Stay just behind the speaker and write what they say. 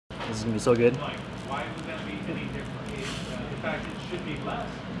This is gonna be so good. Why would that be any different? In fact, it should be less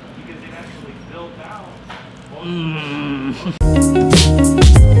because it actually built out.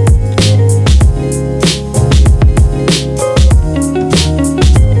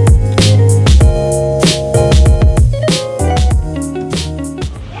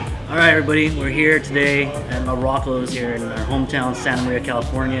 Alright everybody, we're here today at Rocco's here in our hometown, Santa Maria,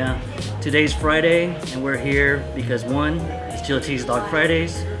 California. Today's Friday and we're here because one, it's Chili Cheese Dog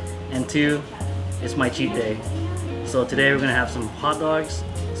Fridays, and two, it's my cheat day. So today we're gonna have some hot dogs,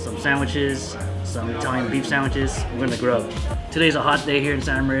 some sandwiches, some Italian beef sandwiches. We're gonna grub. Today's a hot day here in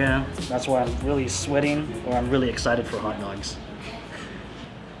Santa Maria. That's why I'm really sweating, or I'm really excited for hot dogs.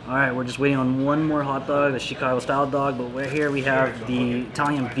 Alright, we're just waiting on one more hot dog, the Chicago style dog, but we're here we have the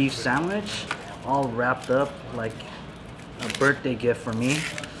Italian beef sandwich, all wrapped up like a birthday gift for me.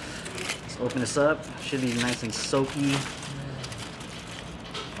 Let's open this up. Should be nice and soaky.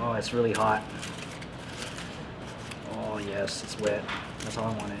 Oh, it's really hot. Oh yes, it's wet. That's how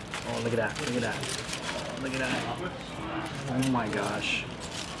I want it. Oh, look at that, look at that. Oh, look at that. Oh my gosh.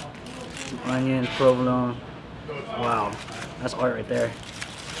 Onions, provolone. Wow, that's art right there.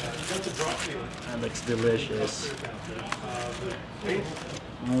 That looks delicious.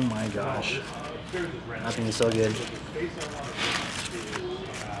 Oh my gosh. That thing is so good.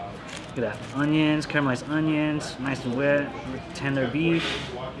 Look at that. Onions, caramelized onions, nice and wet, tender beef.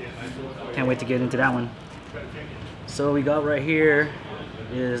 Can't wait to get into that one. So we got right here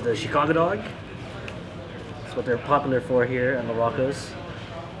is the Chicago dog. That's what they're popular for here at Rocco's.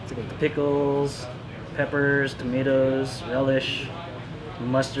 It's like the pickles, peppers, tomatoes, relish,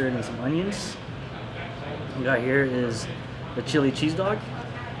 mustard, and some onions. What we got here is the chili cheese dog,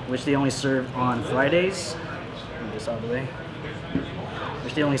 which they only serve on Fridays. Move this out of the way.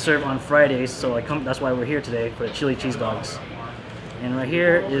 Which they only serve on Fridays, so that's why we're here today for the chili cheese dogs. And right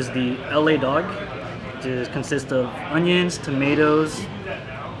here is the LA dog, which consists of onions, tomatoes,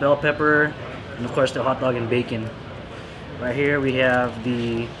 bell pepper, and of course the hot dog and bacon. Right here we have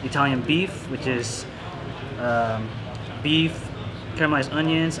the Italian beef, which is beef, caramelized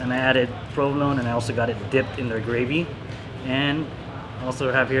onions, and I added provolone, and I also got it dipped in their gravy. And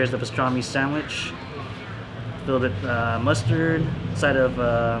also have here is the pastrami sandwich, filled with mustard, side of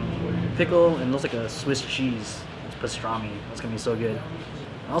pickle, and looks like a Swiss cheese. It's pastrami. That's gonna be so good.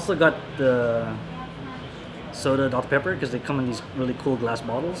 I also got the soda Dr. Pepper because they come in these really cool glass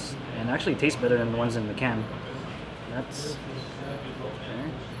bottles and actually taste better than the ones in the can. That's okay.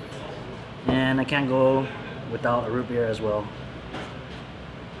 And I can't go without a root beer as well.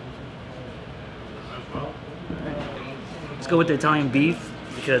 Let's go with the Italian beef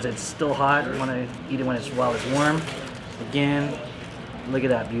because it's still hot. I want to eat it while it's warm. Again, look at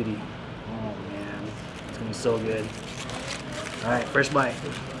that beauty. Oh man, it's gonna be so good. All right, first bite.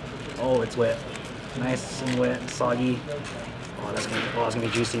 Oh, it's wet. Nice and wet and soggy. Oh, it's gonna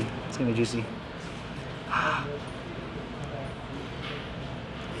be juicy. It's gonna be juicy.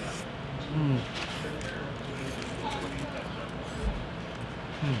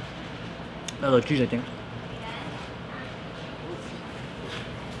 That looks cheese, I think.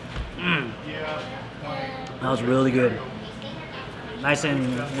 That was really good. Nice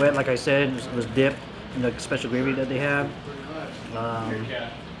and wet, like I said. It was dipped in the special gravy that they have. You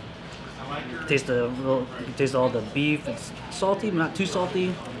can taste all the beef. It's salty, but not too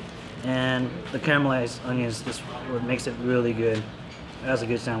salty. And the caramelized onions just what makes it really good. That's a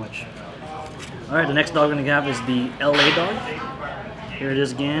good sandwich. All right, the next dog we're gonna have is the LA dog. Here it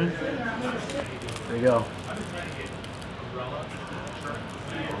is again. There you go.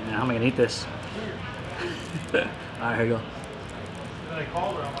 Man, how am I gonna eat this? Alright, here you go. Then I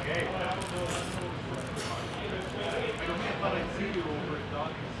called her, I'm like, hey, I thought I'd see you over at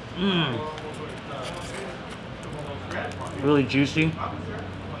Doggie's. Really juicy.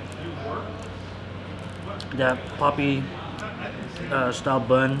 That poppy style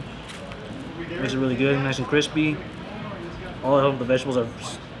bun makes it really good, nice and crispy. All of the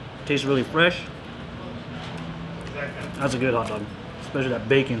vegetables taste really fresh. That's a good hot dog, especially that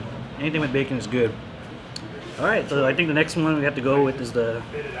bacon. Anything with bacon is good. Alright, so I think the next one we have to go with is the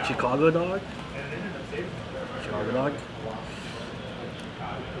Chicago dog. Chicago dog.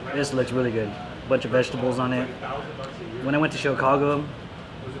 This looks really good. Bunch of vegetables on it. When I went to Chicago,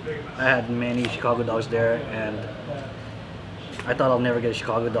 I had many Chicago dogs there, and I thought I'll never get a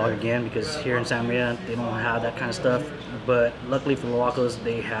Chicago dog again because here in Santa Maria they don't have that kind of stuff. But luckily for Rocco's,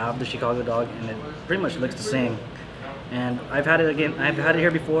 they have the Chicago dog, and it pretty much looks the same. And I've had it again. I've had it here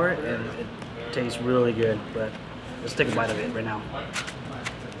before, and it tastes really good. But let's take a bite of it right now.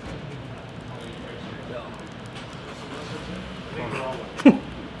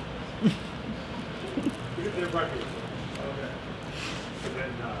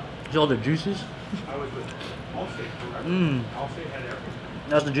 See all the juices? Mmm.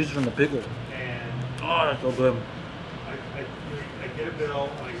 That's the juices from the pickle. Oh, that's so good.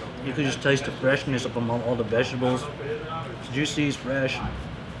 You can just taste the freshness of all the vegetables. It's juicy, it's fresh.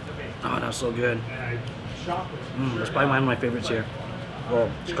 Oh, that's so good. That's probably one of my favorites here. Well,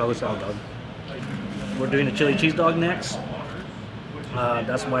 Chicago style dog. We're doing a chili cheese dog next.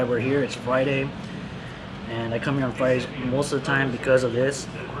 That's why we're here. It's Friday, and I come here on Fridays most of the time because of this.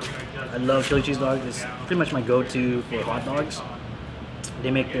 I love chili cheese dog. It's pretty much my go-to for hot dogs. They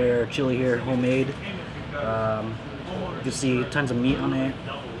make their chili here homemade. You can see tons of meat on it,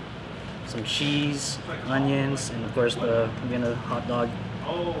 some cheese, onions, and of course the hot dog.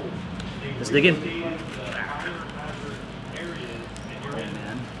 Let's dig in. Oh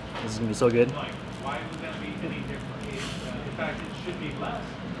man, this is gonna be so good. Why would that be any different? In fact, it should be less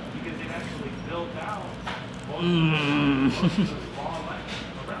because they actually built out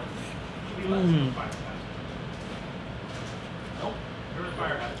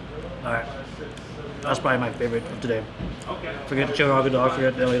Alright, that's probably my favorite of today. Forget the Chicago dog,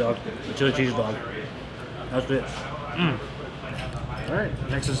 forget the LA dog, the chili cheese dog. That's it. Alright,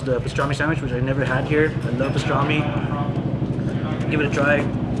 next is the pastrami sandwich, which I never had here. I love pastrami. Give it a try.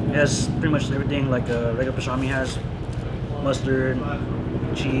 It has pretty much everything like a regular pastrami has. Mustard,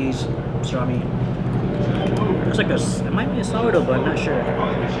 cheese, pastrami. Looks like it might be a sourdough, but I'm not sure.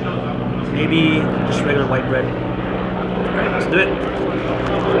 Maybe just regular white bread. Alright, let's do it.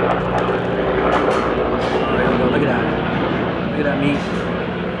 Alright, look at that. Look at that meat.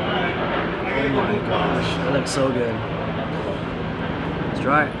 Oh my gosh, that looks so good. Let's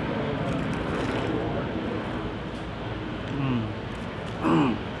try it.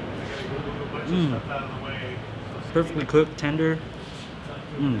 Perfectly cooked, tender.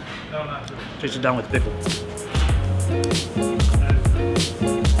 Chase it down with pickle.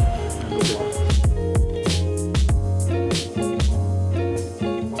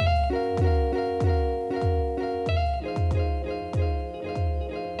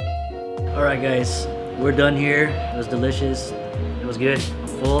 Alright guys, we're done here. It was delicious. It was good.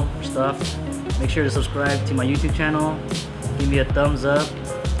 Full stuff. Make sure to subscribe to my YouTube channel. Give me a thumbs up.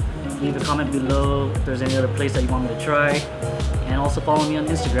 Leave a comment below if there's any other place that you want me to try. And also follow me on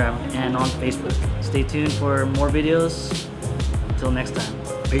Instagram and on Facebook. Stay tuned for more videos. Until next time.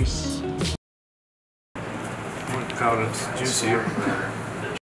 Peace. Oh my god, it's juicy.